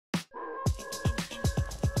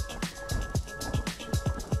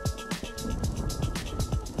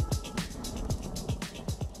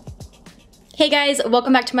Hey guys,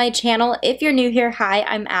 welcome back to my channel. If you're new here, hi,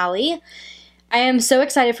 I'm Allie. I am so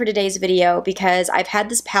excited for today's video because I've had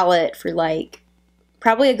this palette for like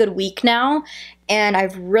probably a good week now, and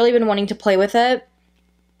I've really been wanting to play with it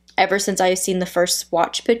ever since I've seen the first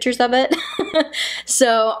swatch pictures of it.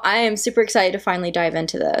 So I am super excited to finally dive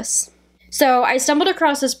into this. So I stumbled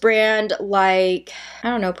across this brand like, I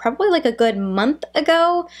don't know, probably like a good month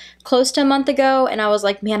ago, close to a month ago, and I was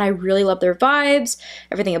like, man, I really love their vibes,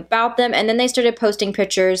 everything about them. And then they started posting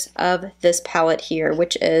pictures of this palette here,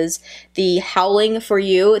 which is the Howlin for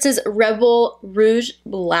You. It says Rebel Rouge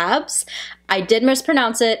Labs. I did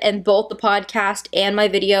mispronounce it in both the podcast and my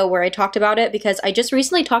video where I talked about it because I just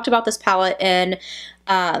recently talked about this palette in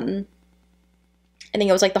I think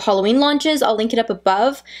it was like the Halloween launches. I'll link it up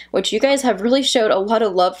above, which you guys have really showed a lot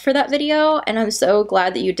of love for that video, and I'm so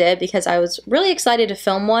glad that you did because I was really excited to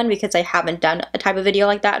film one because I haven't done a type of video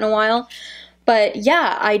like that in a while. But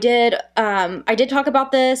yeah, I did talk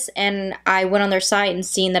about this, and I went on their site and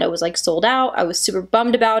seen that it was like sold out. I was super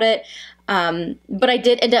bummed about it, but I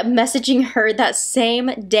did end up messaging her that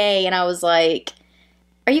same day, and I was like,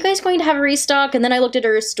 are you guys going to have a restock? And then I looked at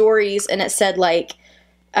her stories and it said like,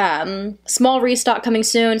 small restock coming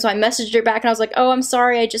soon. So I messaged her back and I was like, oh, I'm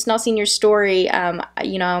sorry, I just now seen your story.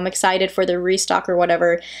 You know, I'm excited for the restock or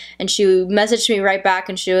whatever. And she messaged me right back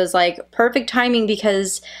and she was like, perfect timing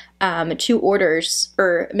because two orders,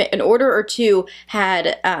 or an order or two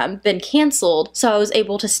had been canceled. So I was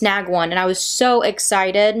able to snag one and I was so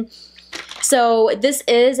excited. So this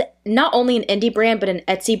is not only an indie brand, but an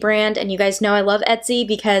Etsy brand, and you guys know I love Etsy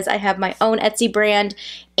because I have my own Etsy brand,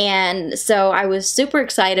 and so I was super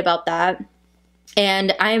excited about that,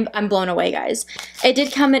 and I'm blown away, guys. It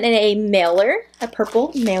did come in a mailer, a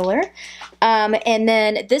purple mailer, and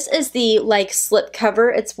then this is the like slip cover.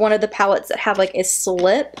 It's one of the palettes that have like a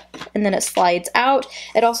slip, and then it slides out.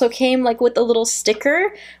 It also came like with a little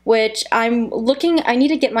sticker, which I need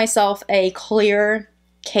to get myself a clear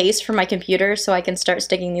case for my computer so I can start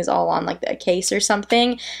sticking these all on like a case or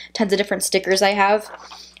something. Tons of different stickers I have.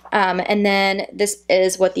 And then this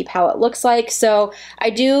is what the palette looks like. So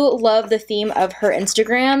I do love the theme of her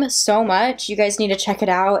Instagram so much. You guys need to check it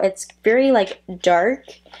out. It's very like dark,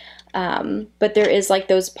 but there is like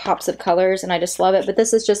those pops of colors and I just love it. But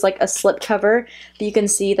this is just like a slip cover, but you can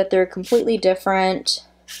see that they're completely different.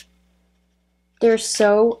 They're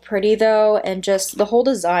so pretty though, and just the whole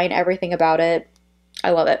design, everything about it, I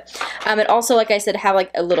love it. It also, like I said, have like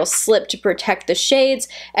a little slip to protect the shades.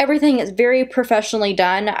 Everything is very professionally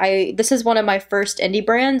done. This is one of my first indie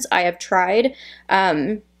brands I have tried.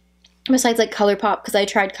 Besides like ColourPop, because I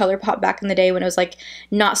tried ColourPop back in the day when it was like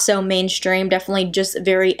not so mainstream, definitely just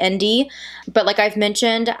very indie. But like I've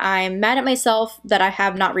mentioned, I'm mad at myself that I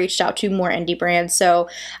have not reached out to more indie brands. So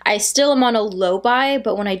I still am on a low buy,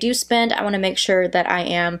 but when I do spend, I want to make sure that I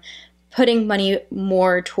am putting money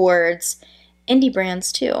more towards indie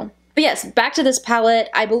brands too. But yes, back to this palette.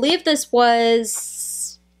 I believe this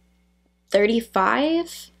was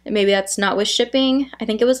 $35. Maybe that's not with shipping. I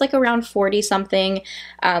think it was like around 40 something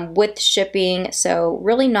with shipping, so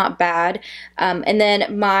really not bad. And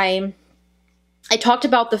then I talked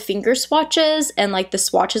about the finger swatches and like the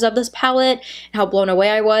swatches of this palette and how blown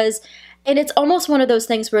away I was. And it's almost one of those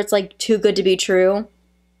things where it's like too good to be true.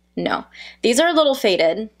 No, these are a little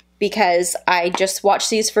faded because I just swatched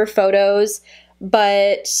these for photos,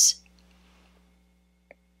 but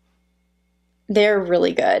they're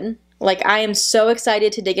really good. Like, I am so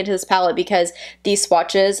excited to dig into this palette because these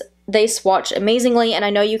swatches, they swatch amazingly, and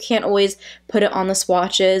I know you can't always put it on the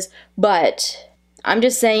swatches, but I'm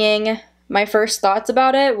just saying my first thoughts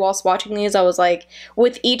about it while swatching these, I was like,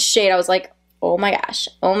 with each shade, I was like, oh my gosh,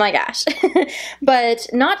 oh my gosh. But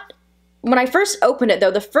not... When I first opened it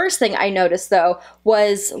though, the first thing I noticed though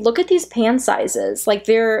was, look at these pan sizes. Like,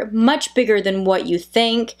 they're much bigger than what you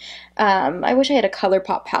think. I wish I had a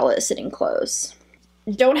ColourPop palette sitting close.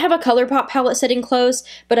 Don't have a ColourPop palette sitting close,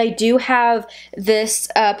 but I do have this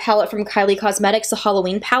palette from Kylie Cosmetics, the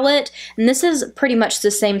Halloween palette, and this is pretty much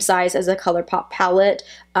the same size as a ColourPop palette,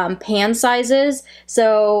 pan sizes.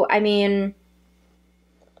 So, I mean,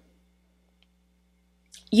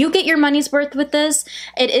 you get your money's worth with this.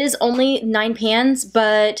 It is only 9 pans,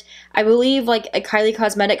 but I believe like a Kylie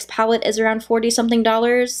Cosmetics palette is around $40 something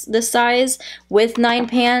this size with 9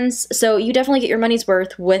 pans. So you definitely get your money's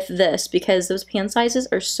worth with this because those pan sizes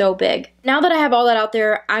are so big. Now that I have all that out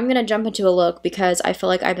there, I'm gonna jump into a look because I feel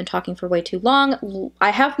like I've been talking for way too long.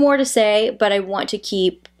 I have more to say, but I want to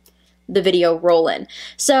keep the video rolling.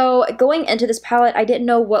 So going into this palette, I didn't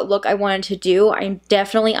know what look I wanted to do. I'm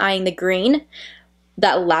definitely eyeing the green.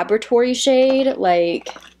 That laboratory shade, like,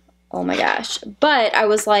 Oh my gosh. But I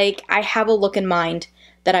was like, I have a look in mind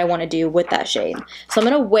that I want to do with that shade. So I'm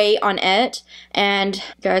going to wait on it. And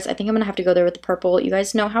guys, I think I'm going to have to go there with the purple. You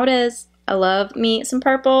guys know how it is. I love me some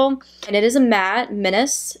purple. And it is a matte.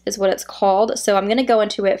 Menace is what it's called. So I'm going to go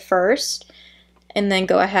into it first and then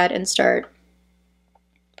go ahead and start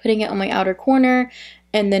putting it on my outer corner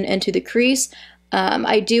and then into the crease.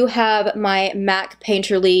 I do have my MAC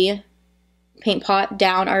Painterly paint pot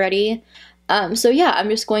down already. So yeah, I'm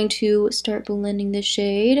just going to start blending the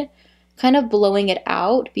shade, kind of blowing it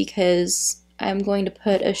out because I'm going to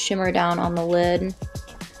put a shimmer down on the lid.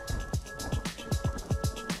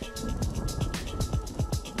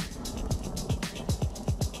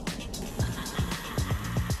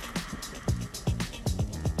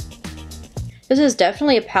 This is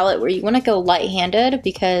definitely a palette where you want to go light-handed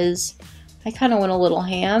because I kind of went a little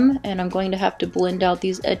ham and I'm going to have to blend out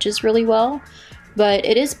these edges really well. But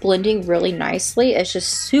it is blending really nicely. It's just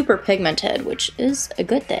super pigmented, which is a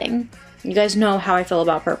good thing. You guys know how I feel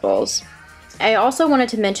about purples. I also wanted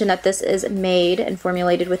to mention that this is made and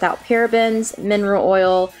formulated without parabens, mineral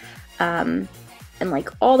oil, and like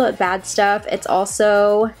all the bad stuff. It's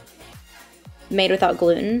also made without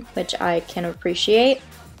gluten, which I can appreciate.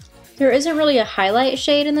 There isn't really a highlight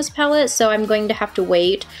shade in this palette, so I'm going to have to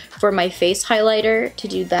wait for my face highlighter to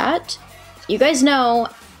do that. You guys know,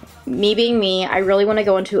 me being me, I really want to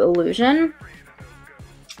go into Illusion,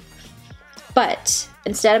 but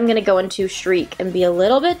instead I'm going to go into Shriek and be a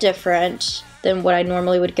little bit different than what I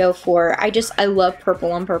normally would go for. I love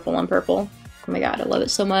purple on purple on purple. Oh my god, I love it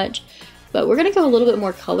so much. But we're going to go a little bit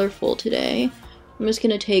more colorful today. I'm just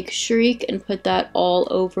going to take Shriek and put that all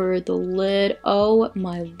over the lid. Oh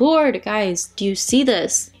my lord, guys, do you see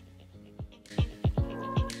this?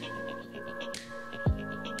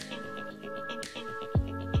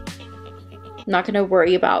 I'm not going to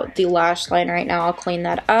worry about the lash line right now. I'll clean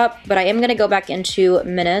that up. But I am going to go back into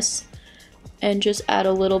Menace and just add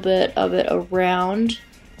a little bit of it around.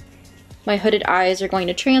 My hooded eyes are going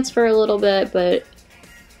to transfer a little bit, but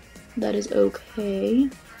that is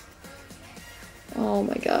okay. Oh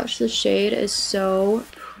my gosh, this shade is so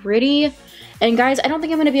pretty. And guys, I don't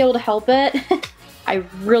think I'm going to be able to help it. I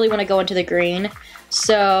really want to go into the green.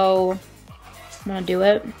 So I'm going to do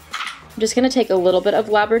it. I'm just going to take a little bit of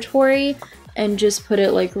Laboratory and just put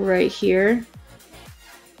it like right here.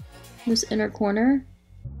 This inner corner.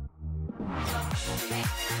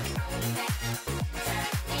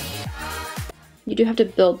 You do have to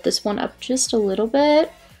build this one up just a little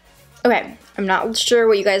bit. Okay, I'm not sure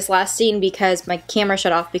what you guys last seen because my camera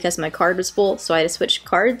shut off because my card was full, so I had to switch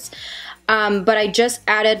cards. But I just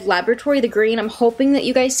added Laboratory, the green. I'm hoping that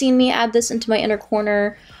you guys seen me add this into my inner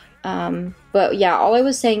corner. But yeah, all I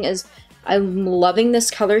was saying is I'm loving this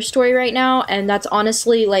color story right now, and that's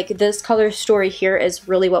honestly, like, this color story here is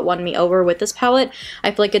really what won me over with this palette. I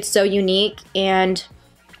feel like it's so unique, and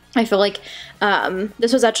I feel like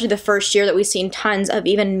this was actually the first year that we've seen tons of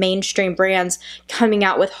even mainstream brands coming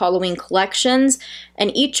out with Halloween collections,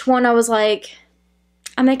 and each one I was like,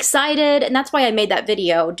 I'm excited, and that's why I made that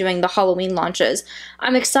video doing the Halloween launches.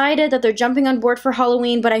 I'm excited that they're jumping on board for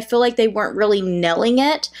Halloween, but I feel like they weren't really nailing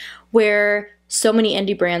it where so many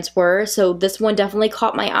indie brands were, so this one definitely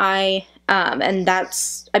caught my eye, and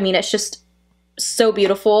that's, I mean, it's just so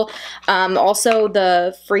beautiful. Also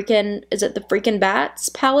the is it the Freakin' Bats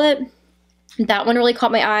palette? That one really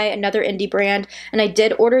caught my eye, another indie brand, and I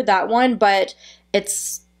did order that one, but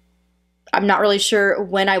I'm not really sure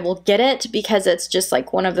when I will get it because it's just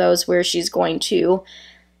like one of those where she's going to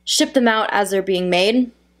ship them out as they're being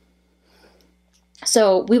made.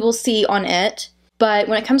 So we will see on it. But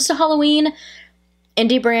when it comes to Halloween,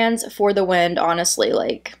 indie brands for the win, honestly,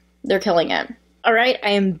 like, they're killing it. Alright,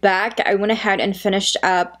 I am back. I went ahead and finished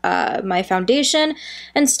up my foundation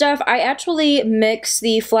and stuff. I actually mixed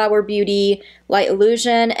the Flower Beauty Light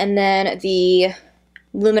Illusion and then the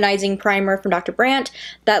Luminizing Primer from Dr. Brandt.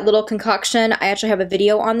 That little concoction, I actually have a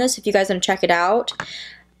video on this if you guys want to check it out.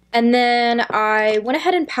 And then I went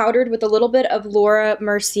ahead and powdered with a little bit of Laura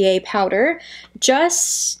Mercier powder,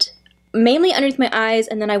 just mainly underneath my eyes,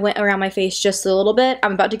 and then I went around my face just a little bit.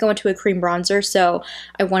 I'm about to go into a cream bronzer, so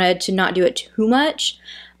I wanted to not do it too much,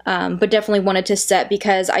 but definitely wanted to set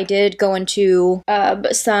because I did go into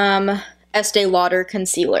some Estee Lauder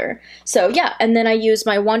concealer. So yeah, and then I used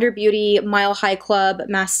my Wander Beauty Mile High Club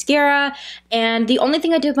mascara, and the only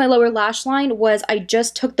thing I did with my lower lash line was I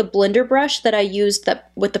just took the blender brush that I used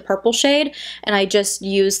with the purple shade, and I just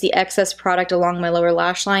used the excess product along my lower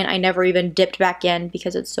lash line. I never even dipped back in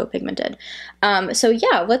because it's so pigmented. So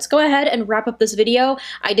yeah, let's go ahead and wrap up this video.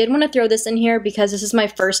 I did want to throw this in here because this is my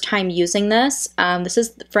first time using this. This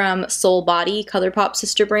is from Soul Body, ColourPop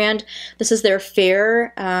sister brand. This is their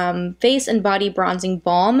Fair Face and Body Bronzing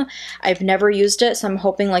Balm. I've never used it, so I'm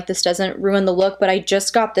hoping like this doesn't ruin the look, but I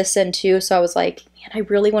just got this in too, so I was like, man, I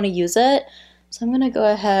really want to use it. So I'm gonna go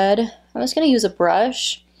ahead, I'm just gonna use a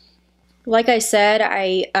brush. Like I said,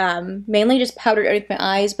 I mainly just powdered underneath my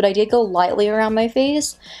eyes, but I did go lightly around my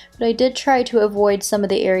face, but I did try to avoid some of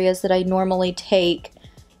the areas that I normally take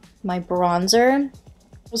my bronzer.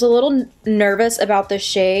 I was a little nervous about the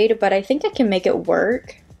shade, but I think I can make it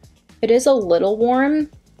work. It is a little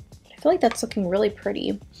warm. I feel like that's looking really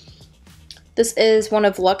pretty. This is one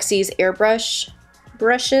of Luxie's airbrush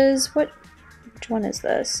brushes. Which one is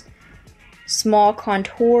this? Small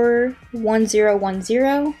Contour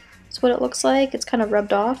 1010. That's what it looks like. It's kind of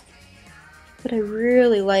rubbed off, but I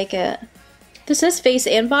really like it. This is face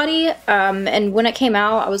and body, and when it came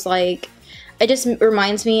out, I was like, it just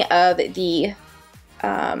reminds me of the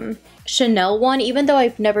Chanel one, even though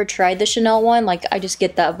I've never tried the Chanel one. Like, I just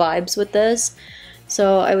get that vibes with this.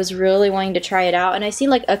 So I was really wanting to try it out, and I see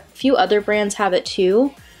like a few other brands have it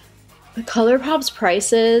too. But ColourPop's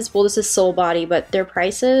prices, well, this is Soul Body, but their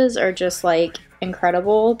prices are just like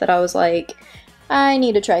incredible that I was like, I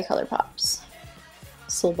need to try ColourPop's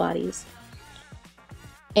Soul Bodies.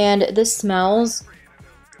 And this smells,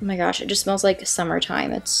 oh my gosh, it just smells like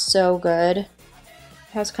summertime. It's so good. It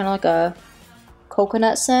has kind of like a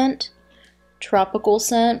coconut scent, tropical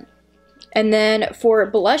scent. And then for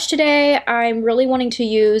blush today, I'm really wanting to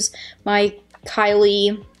use my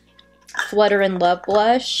Kylie Flutter in Love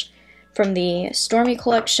blush from the Stormy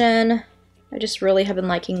collection. I just really have been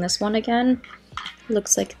liking this one again. It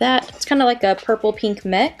looks like that. It's kind of like a purple pink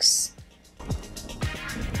mix.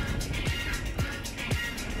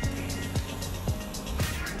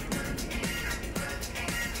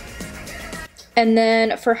 And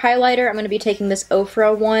then for highlighter, I'm going to be taking this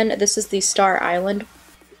Ofra one. This is the Star Island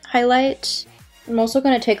highlight. I'm also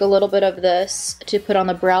going to take a little bit of this to put on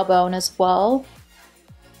the brow bone as well.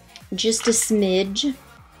 Just a smidge.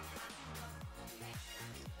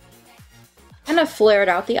 Kind of flared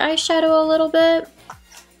out the eyeshadow a little bit.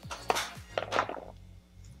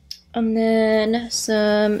 And then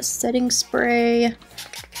some setting spray.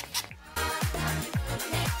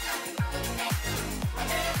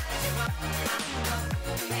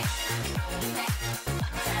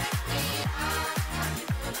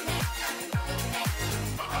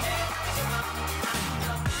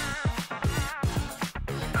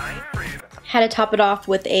 Had to top it off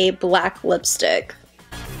with a black lipstick.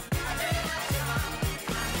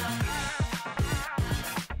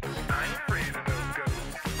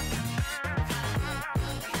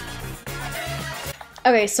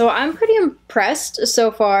 Okay, so I'm pretty impressed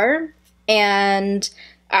so far, and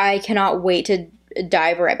I cannot wait to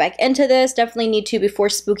dive right back into this. Definitely need to before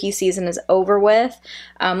spooky season is over with.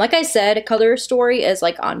 Like I said, Color Story is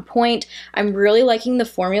like on point. I'm really liking the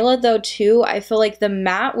formula though too. I feel like the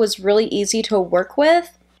matte was really easy to work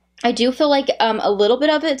with. I do feel like a little bit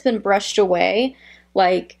of it's been brushed away,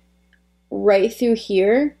 like right through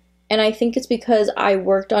here. And I think it's because I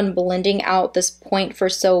worked on blending out this point for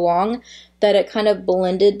so long that it kind of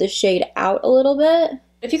blended the shade out a little bit.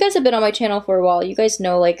 If you guys have been on my channel for a while, you guys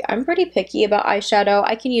know like I'm pretty picky about eyeshadow.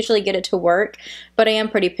 I can usually get it to work, but I am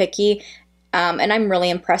pretty picky. And I'm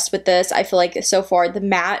really impressed with this. I feel like so far the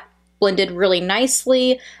matte blended really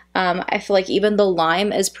nicely. I feel like even the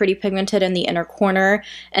lime is pretty pigmented in the inner corner.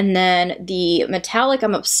 And then the metallic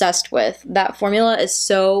I'm obsessed with. That formula is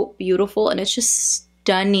so beautiful and it's just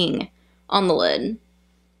stunning on the lid.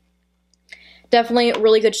 Definitely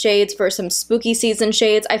really good shades for some spooky season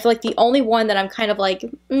shades. I feel like the only one that I'm kind of like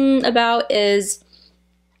about is,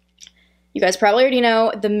 you guys probably already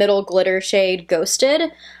know, the middle glitter shade Ghosted.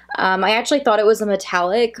 I actually thought it was a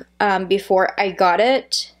metallic before I got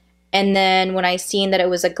it. And then when I seen that it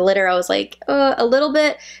was a glitter, I was like a little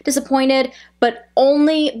bit disappointed, but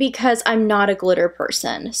only because I'm not a glitter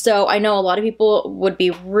person. So I know a lot of people would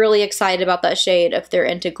be really excited about that shade if they're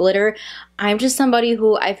into glitter. I'm just somebody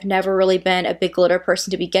who I've never really been a big glitter person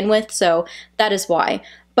to begin with, so that is why.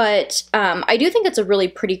 But I do think it's a really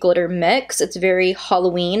pretty glitter mix. It's very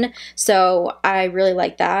Halloween, so I really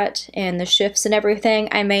like that. And the shifts and everything,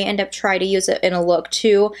 I may end up trying to use it in a look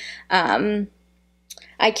too.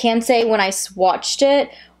 I can say when I swatched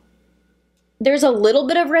it, There's a little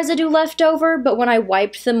bit of residue left over, but when I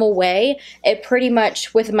wiped them away, it pretty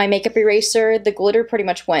much, with my makeup eraser, the glitter pretty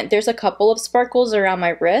much went. There's a couple of sparkles around my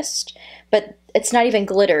wrist, but it's not even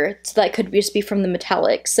glitter, so that could just be from the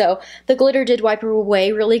metallic. So the glitter did wipe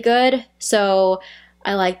away really good, so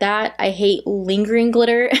I like that. I hate lingering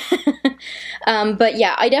glitter. But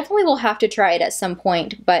yeah, I definitely will have to try it at some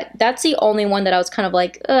point, but that's the only one that I was kind of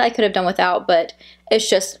like, I could have done without, but it's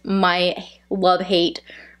just my love-hate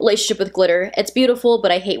relationship with glitter. It's beautiful,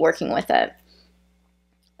 but I hate working with it.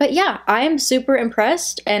 But yeah, I am super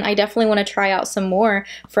impressed, and I definitely want to try out some more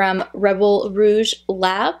from Rebel Rouge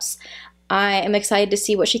Labs. I am excited to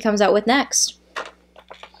see what she comes out with next.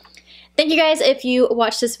 Thank you guys if you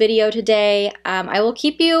watched this video today. I will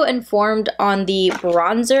keep you informed on the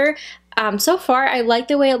bronzer. So far, I like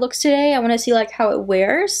the way it looks today. I want to see like how it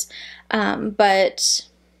wears, but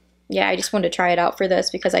yeah, I just wanted to try it out for this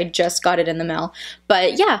because I just got it in the mail.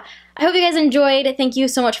 But yeah, I hope you guys enjoyed. Thank you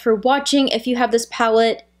so much for watching. If you have this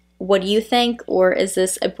palette, what do you think? Or is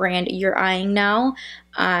this a brand you're eyeing now?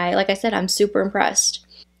 Like I said, I'm super impressed.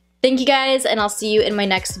 Thank you guys, and I'll see you in my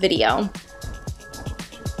next video.